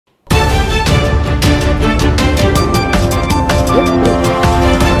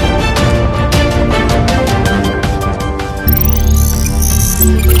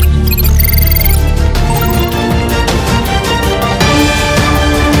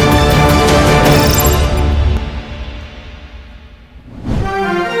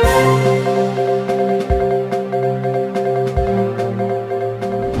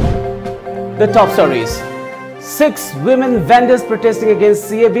The top stories. 6 women vendors protesting against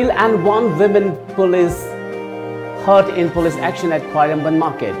CA bill and 1 women police hurt in police action at Khairamban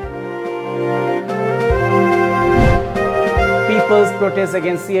market. People's protest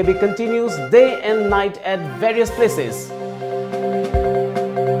against CA bill continues day and night at various places.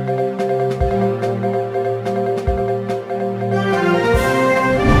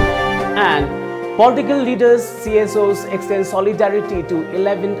 And political leaders, CSOs extend solidarity to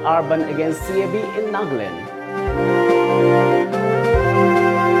 11th Urban against CAB in Nagaland.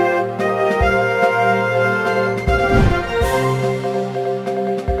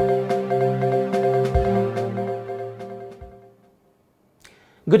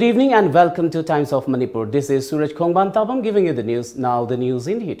 Good evening and welcome to Times of Manipur. This is Suraj giving you the news. Now the news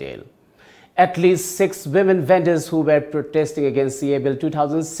in detail. At least 6 women vendors who were protesting against CA Bill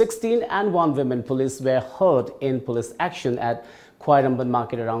 2016 and 1 women police were hurt in police action at Khairamban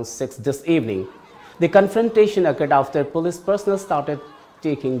market around 6 this evening. The confrontation occurred after police personnel started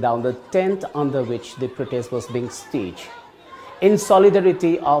taking down the tent under which the protest was being staged. In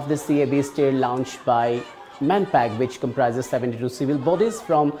solidarity of the CAB stair launched by Manpack, which comprises 72 civil bodies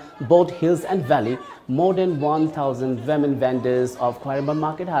from both hills and valley, more than 1,000 women vendors of Khairamban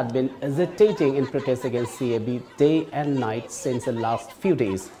market had been agitating in protest against CAB day and night since the last few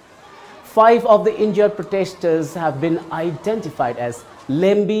days. 5 of the injured protesters have been identified as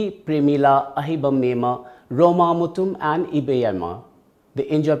Lembi, Premila, Ahibamema, Roma Mutum and Ibeyama. The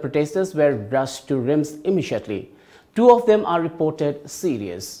injured protesters were rushed to RIMS immediately. 2 of them are reported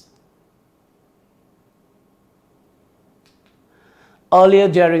serious. Earlier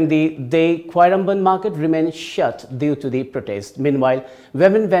during the day, Khairamban market remained shut due to the protest. Meanwhile,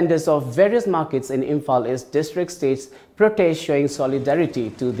 women vendors of various markets in Imphal East District staged protests showing solidarity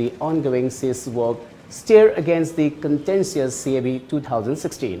to the ongoing cease work steer against the contentious CAB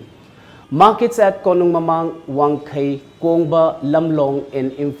 2016. Markets at Konung Mamang, Wangkai, Kongba, Lamlong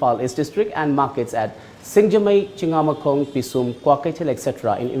in Imphal East District and markets at Singjamay, Chingamakong, Pisum, Kwakaitel,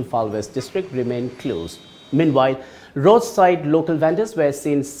 etc. in Imphal West District remained closed. Meanwhile, roadside local vendors were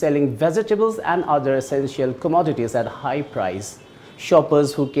seen selling vegetables and other essential commodities at high price.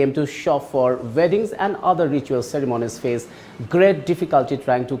 Shoppers who came to shop for weddings and other ritual ceremonies faced great difficulty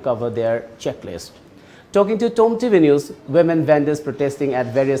trying to cover their checklist. Talking to Tom TV News, women vendors protesting at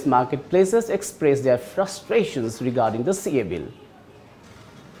various marketplaces expressed their frustrations regarding the CA bill.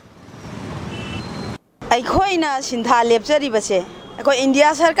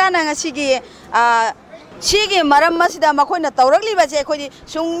 Sigi maram masida makoina tawragli bache khodi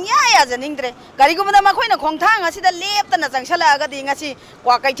sungya ya janingdre garigumda makoina khongthang asida leptana changsala agadi ngasi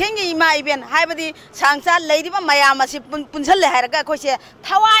kwakaithengi ima iben haibadi sangcha leidiba mayam asi punchal hairaga khoise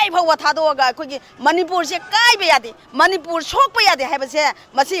thawai phawa thadoga khogi manipur se kaibe yade manipur sokpa yade haibase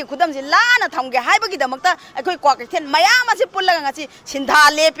masi khudam ji lana thamge haibagi damakta akhoi kwakaithen mayam asi pullaga ngasi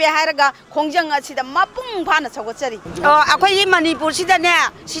sintha lepe hairaga khongjang asida mapung phana chawachari akhoi manipur sida ne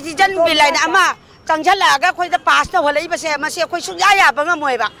citizen bill line ama Changjalaga khoi da pasta holai base mase khoi sugya ya banga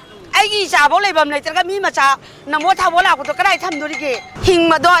moiba aigi cha bo leibam leitraga mi macha namo tha bola ko to kadai thamduri ge hing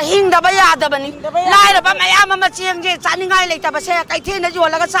ma do hing da ba ya da bani lai ra ba mayam ma chiang je chaningai leita base kai the na jo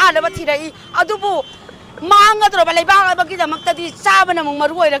laga sa da ba thirai adubu manga tro ba leiba ba gi da makta di cha bana mung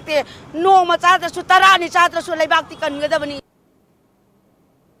maru oirakte no ma cha da su tarani cha da su leibak ti kan ga da bani.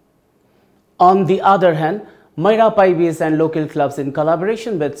 On the other hand, Maira Paibis and local clubs in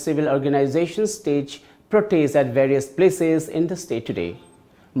collaboration with civil organizations stage protests at various places in the state today.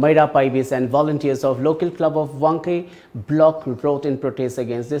 Maira Paibis and volunteers of local club of Wangkai block road in protest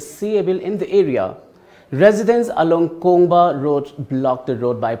against the CA bill in the area. Residents along Kongba Road blocked the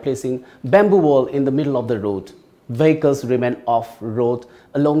road by placing bamboo wall in the middle of the road. Vehicles remain off road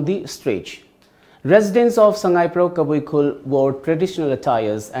along the stretch. Residents of Sangaipro Kabuikul wore traditional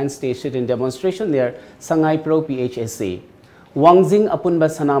attires and staged in demonstration near Sangaipro PHSC. Wangjing Apunba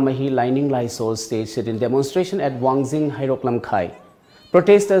Sanamahi Lining Lysol staged in demonstration at Wangjing Hairoklamkai.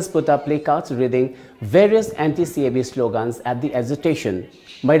 Protesters put up placards reading various anti-CAB slogans at the agitation.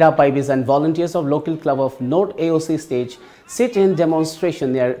 Maira Paibis and volunteers of local club of North AOC stage sit in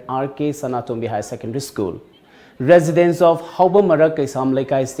demonstration near RK Sanatombi High Secondary School. Residents of Haubamara Kaisam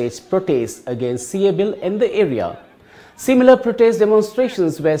Laikai staged protests against CA bill in the area. Similar protest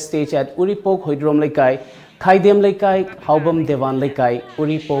demonstrations were staged at Uripok Hoidrom Laikai, Khaidem Laikai, Haubam Devan Laikai,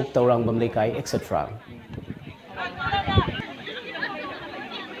 Uripok Taurangbam Laikai, etc.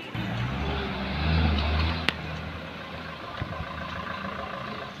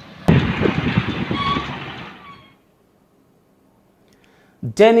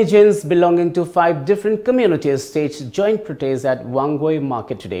 Denizens belonging to 5 different communities staged joint protests at Wangoi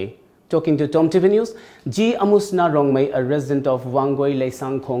market today. Talking to Tom TV News, G. Amusna Rongmei, a resident of Wangoi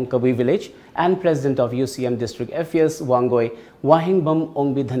Leisangkhong Kabui village and president of UCM District Affairs Wangoi, Wahingbam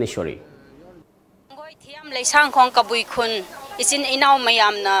Ongbi Dhaneshwari. Wangoi Thiam Leisangkhong Kabui Khun isin inaw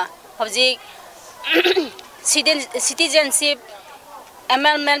mayamna hojik citizenship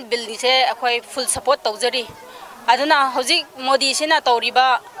amendment bill dise akhoi full support tawjari aduna hojik Modi sina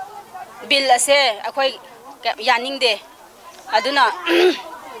tawriba bill ase akhoi yaningde aduna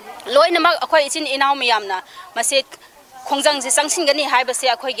loinamak akhoi isin inaw mayamna mase khongjang se sangsinggani haibase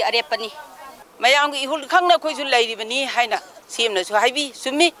akhoi gi arepani mayam gi ihul khangna khoi su lairibani haina semna su haibi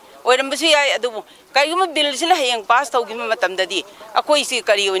summi oirambasu yai adubu kaiguma bill sila hayang pass tawgi matamdadi akoi si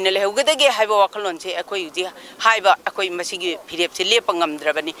kari oina lehugdage haiba wakalon se akoi ji haiba akoi masigi phirep se lepa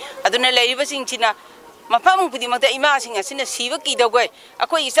ngamdrabani aduna lairiba singchina mafam pudi magda ima sing asina siwa ki dogoi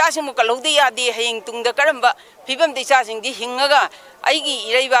akoi isa sing mukalode yade hayang tungda karamba phibam de isa sing di hingaga aigi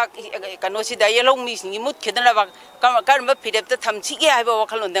iraiba kanosi da yelong mi sing mut khedana ba karamba phirep ta thamchi ge haiba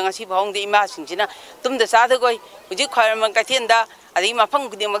wakalon danga si bhong de ima singchina tumda sa dogoi uji kharman ka thienda adi mafam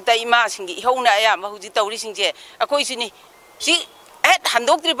pudi magda ima sing gi hona aya ma huji tawri singje akoi sini si at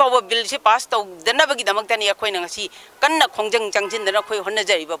handokri pawa bill se pass taw dana bagi damak tani akoi nang si kanna khongjang changjin dana khoi honna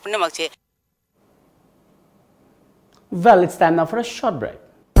jari ba punamak se. Well, it's time now for a short break.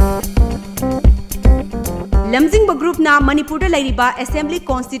 lamjingba group na Manipur da lairiba assembly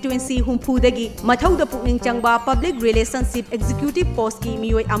constituency humphudagi mathauda pukning changba public relationship executive post ki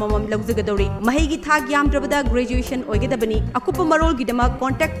mioi amamam lagjagadori mahigi thak yamdrabada graduation oigedabani akupa marol gidama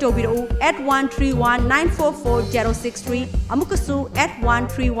contact tobiro at 131944063 amukasu at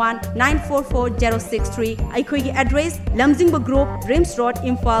 131944063 aikoi address lamjingba group Rims Road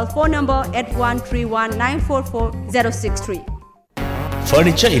Imphal phone number at 131944063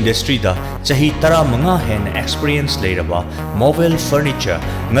 Furniture industry da chahi tara manga hen experience leiraba mobile furniture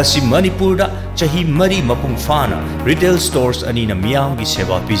ngasi Manipur da chahi mari mapung fana retail stores ani na miyam gi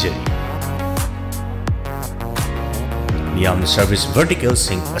seva pijari miyam service vertical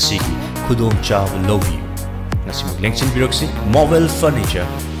sing asigi khudong chaw logi ngasi muglengchin biroksi mobile furniture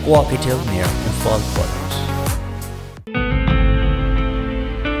Coacatel near Imphal quarters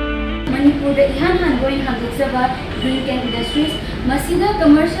Manipur da ihan hangoin handuksaba Green Can Industries Masida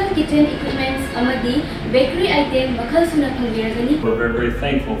commercial kitchen equipments amadi bakery item makhal suna phangiragani. We're very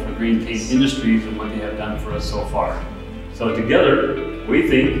thankful for Green Can Industries and what they have done for us so far. So together, we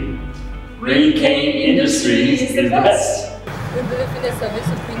think Green Can Industries is the best. We believe in the service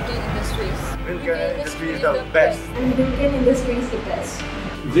of Green Can Industries. Green Can Industries is the best. And Green Can Industries is the best.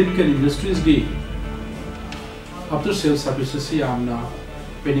 Green Can Industries gi after sales services si amna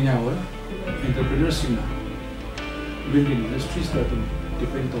pending our entrepreneurs na Green Can Industries that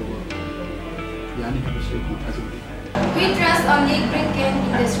depend over yani habise ku azuri. We trust only Green Can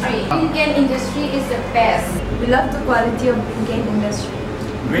Industry. Green Can Industry is the best. We love the quality of Green Can Industry.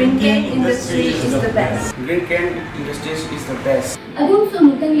 Green Can Industries is the best. Green Can Industries is the best. Agum so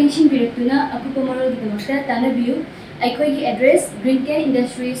mutang lenshin biratuna akupa marol gidamakta tanabiu aikoigi address Green Can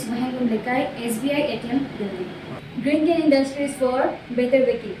Industries Mahangam Lekai SBI ATM building. Green Can Industries for better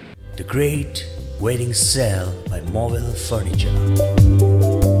baking. The great wedding sale by Mobile Furniture.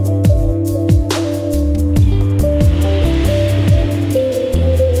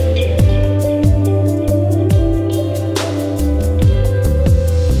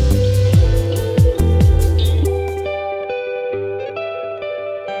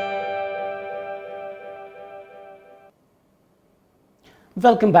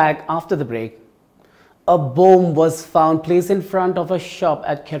 Welcome back after the break. A bomb was found placed in front of a shop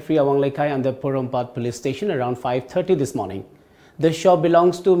at Khetri Awanglekai under Porompat police station around 5:30 this morning. The shop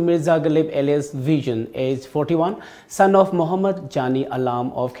belongs to Mirza Galib alias Vision, aged 41, son of Muhammad Jani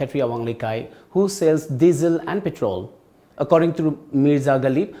Alam of Khetri Awanglekai, who sells diesel and petrol. According to Mirza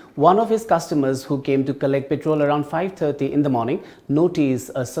Galib, one of his customers who came to collect petrol around 5:30 in the morning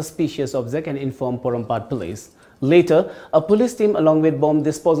noticed a suspicious object and informed Porompat police. Later, a police team along with bomb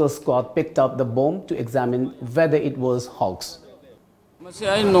disposal squad picked up the bomb to examine whether it was hoax. Masih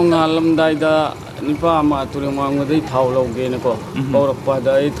ay nongalam day da nipa ama turing mga day thau lo gene ko. Orang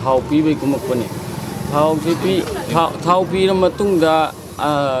pada ay thau pi bay kumakpani. Thau pi na matung da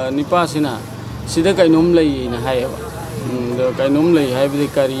nipa sina sida kay nom lay na hay ba. Kay nom lay hay ba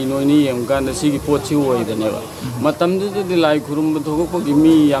kari no ni yung kan da sige pot si huway da niba. Matam da dilay kurum batho ko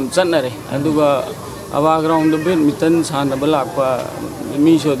gimi yam chan na re. Ando ba abaground the bit mitan sana balak pa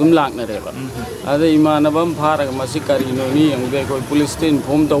miso dum lak na reba ada imana bam phara masikari no ni ang be ko police station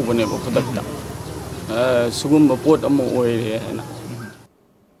phom taw bane ba khadakta sugum pot amo oi re na.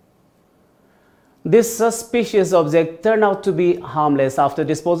 This suspicious object turned out to be harmless after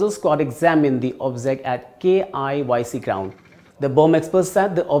disposal squad examined the object at KIYC ground. The bomb experts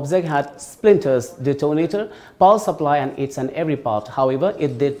said the object had splinters, detonator, power supply and each and every part. However,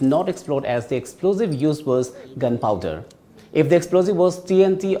 it did not explode as the explosive used was gunpowder. If the explosive was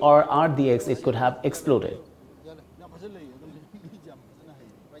TNT or RDX, it could have exploded.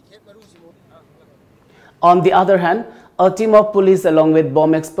 On the other hand, a team of police along with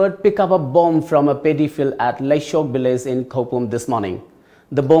bomb expert picked up a bomb from a paddy field at Laishok village in Khopum this morning.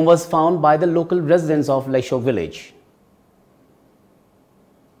 The bomb was found by the local residents of Laishok village.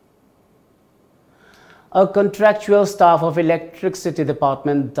 A contractual staff of electricity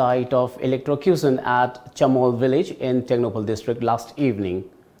department died of electrocution at Chamol village in Technopal district last evening.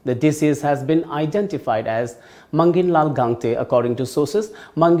 The deceased has been identified as Manginlal Gangte. According to sources,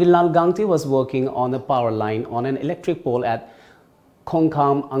 Manginlal Gangte was working on a power line on an electric pole at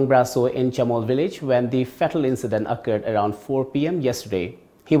Khongkham Angbraso in Chamol village when the fatal incident occurred around 4 p.m. yesterday.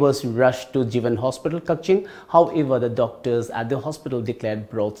 He was rushed to Jivan Hospital, Kaching. However, the doctors at the hospital declared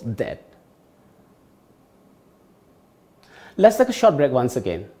both dead. Let's take a short break once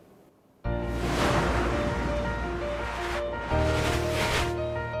again.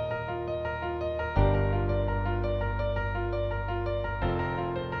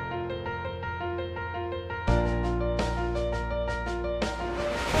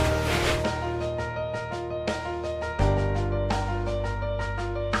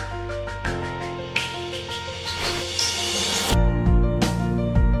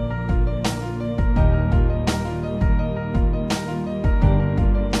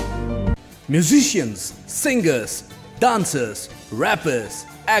 Musicians, singers, dancers, rappers,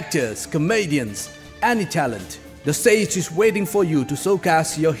 actors, comedians, any talent. The stage is waiting for you to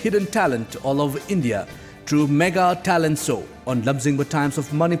showcase your hidden talent all over India through Mega Talent Show on Lamjingba Times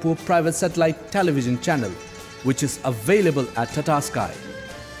of Manipur private satellite television channel, which is available at Tata Sky.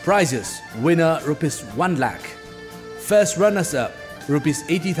 Prizes: winner Rs 1 lakh, first runners-up Rs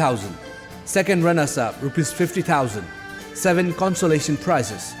 80,000, second runners-up Rs 50,000, 7 consolation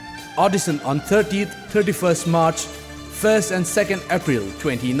prizes. Audition on 30th, 31st March, 1st and 2nd April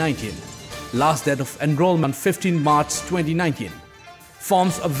 2019. Last date of enrollment 15 March 2019.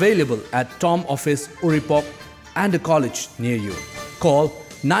 Forms available at Tom Office, Uripok and a college near you. Call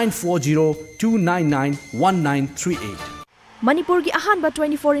 940-299-1938. Manipur ki ahanba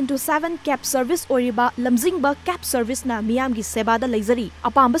 24/7 cab service oriba Lamjingba cab service na miyam gi sebada leizari.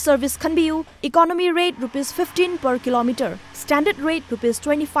 Apamba service khanbiu. Economy rate ₹15 per kilometer. Standard rate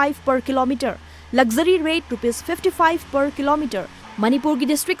 ₹25 per kilometer. Luxury rate ₹55 per kilometer. Manipur gi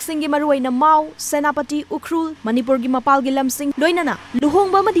district singi maruaina Mau, Senapati, Ukhrul, Manipur gi mapal gi lamsing loinana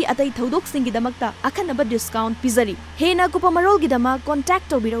luhongba madi atai thodok singi damakta akhanaba discount pizari. Hena kupamarol gi dama contact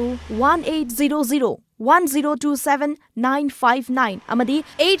tobirau 1800-1027-959 amadi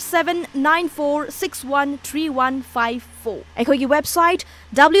 8794613154. Ekhogi website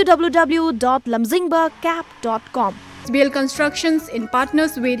www.lamjingbacap.com. HBL Constructions in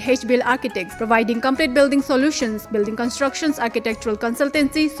partners with HBL Architects, providing complete building solutions, building constructions, architectural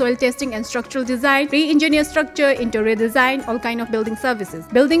consultancy, soil testing and structural design, pre-engineer structure, interior design, all kind of building services.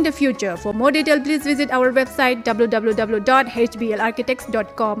 Building the future. For more detail, please visit our website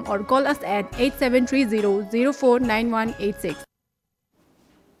www.hblarchitects.com or call us at 8730-049186.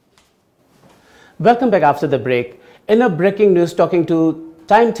 Welcome back after the break. In a breaking news, talking to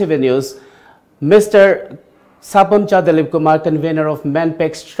Time TV News, Mr. Sapamcha Dalip Kumar, convener of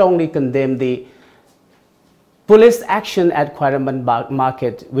Manpec, strongly condemned the police action at Khwairaman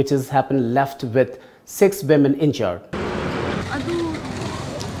market, which has happened, left with 6 women injured.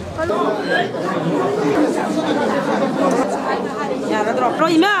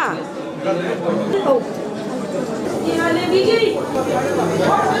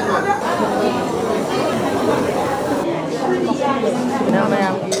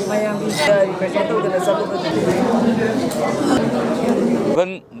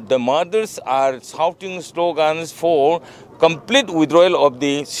 When the mothers are shouting slogans for complete withdrawal of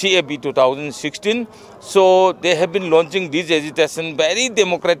the FEB 2016, so they have been launching this agitation very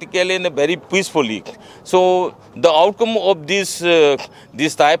democratically and very peacefully. So the outcome of this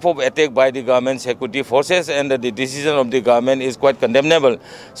type of attack by the government security forces and the decision of the government is quite condemnable.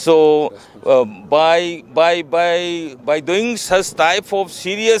 So by doing such type of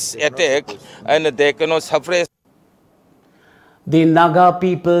serious attack, and they cannot suppress. The Naga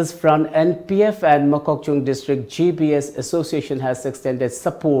People's Front NPF and Mokokchung District GBS Association has extended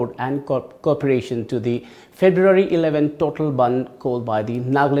support and cooperation to the February 11 total ban called by the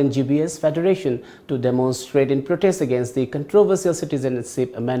Nagaland GBS Federation to demonstrate in protest against the controversial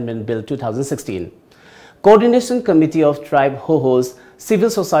Citizenship Amendment Bill 2016. Coordination Committee of Tribe Hohos,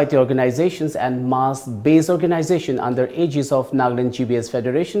 civil society organizations and mass-based organization under aegis of Nagaland GBS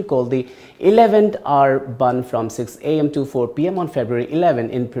Federation called the 11th hour ban from 6 a.m. to 4 p.m. on February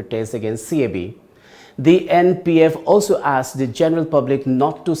 11 in protest against CAB. The NPF also asked the general public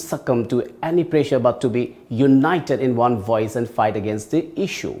not to succumb to any pressure but to be united in one voice and fight against the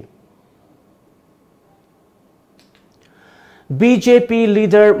issue. BJP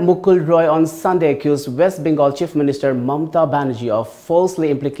leader Mukul Roy on Sunday accused West Bengal Chief Minister Mamata Banerjee of falsely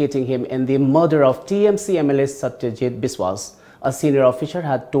implicating him in the murder of TMC MLA Satyajit Biswas. A senior official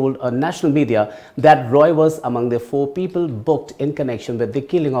had told a national media that Roy was among the 4 people booked in connection with the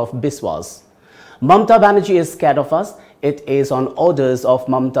killing of Biswas. Mamata Banerjee is scared of us. It is on orders of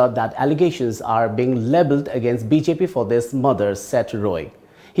Mamata that allegations are being labelled against BJP for this murder, said Roy.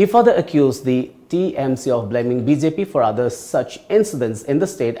 He further accused the TMC of blaming BJP for other such incidents in the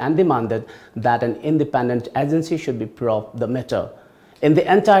state and demanded that an independent agency should be probe the matter. In the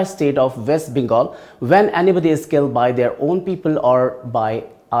entire state of West Bengal, when anybody is killed by their own people or by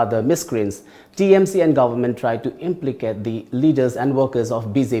other miscreants, TMC and government try to implicate the leaders and workers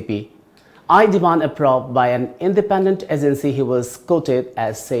of BJP. I demand a probe by an independent agency, he was quoted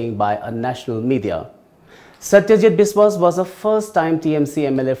as saying by a national media. Satyajit Biswas was a first-time TMC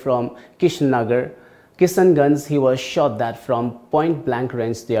MLA from Kishanganj. He was shot that from point-blank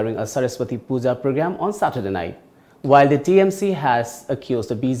range during a Saraswati Puja program on Saturday night. While the TMC has accused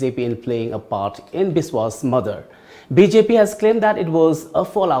the BJP in playing a part in Biswas' murder, BJP has claimed that it was a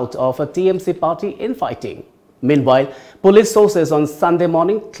fallout of a TMC party infighting. Meanwhile, police sources on Sunday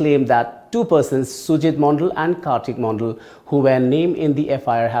morning claimed that 2 persons, Sujit Mondal and Kartik Mondal, who were named in the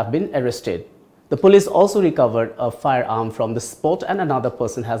FIR, have been arrested. The police also recovered a firearm from the spot and another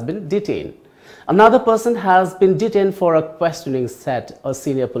person has been detained. Another person has been detained for a questioning, said a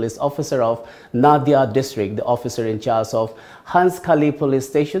senior police officer of Nadia district. The officer in charge of Hanskhali police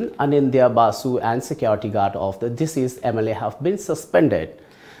station, Anindya Basu, and security guard of the deceased MLA have been suspended.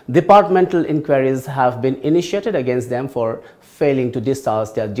 Departmental inquiries have been initiated against them for failing to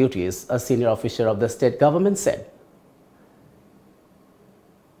discharge their duties, a senior officer of the state government said.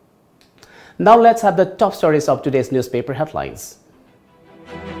 Now let's have the top stories of today's newspaper headlines.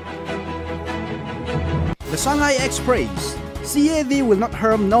 The Shanghai Express. CAV will not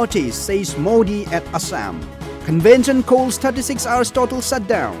harm notice, says Modi at Assam. Convention calls 36 hours total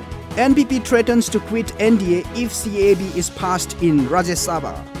shutdown. NPP threatens to quit NDA if CAB is passed in Rajya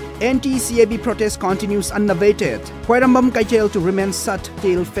Sabha. Anti-CAB protest continues unabated. Khwairambam Kaitel to remain shut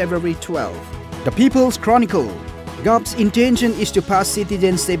till February 12. The People's Chronicle. GOV's intention is to pass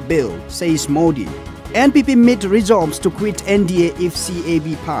citizenship bill, says Modi. NPP meet resolves to quit NDA if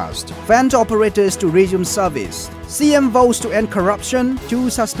CAB passed. Fans operators to resume service. CM vows to end corruption,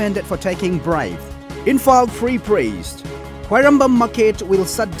 2 suspended for taking bribe. Infal Free praised. Khwairambam market will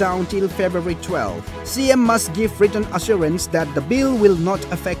shut down till February 12. CM must give written assurance that the bill will not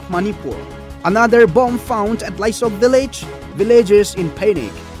affect Manipur. Another bomb found at Laisok village. Villagers in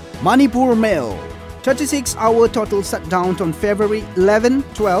panic. Manipur Mail. 36-hour total shutdown on February 11-12.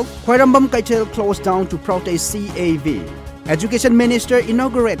 Khwairambam Kaitel closed down to protest CAV. Education Minister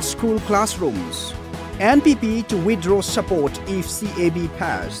inaugurates school classrooms. NPP to withdraw support if CAB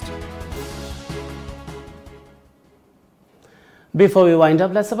passed. Before we wind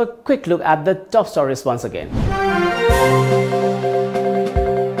up, let's have a quick look at the top stories once again.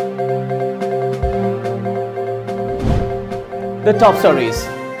 The top stories.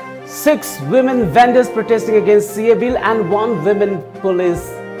 6 women vendors protesting against CA bill and 1 women police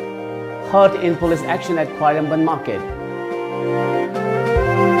hurt in police action at Khwairambam market.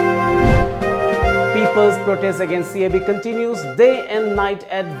 People's protest against CAB continues day and night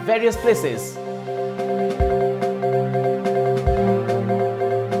at various places.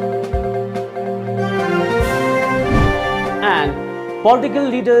 And political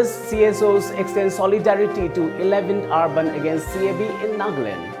leaders, CSOs extend solidarity to 11th hour ban against CAB in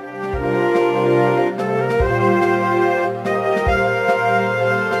Nagaland.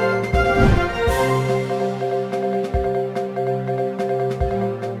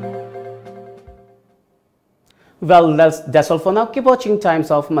 Well, that's all for now. Keep watching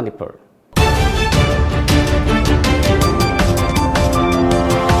Times of Manipur.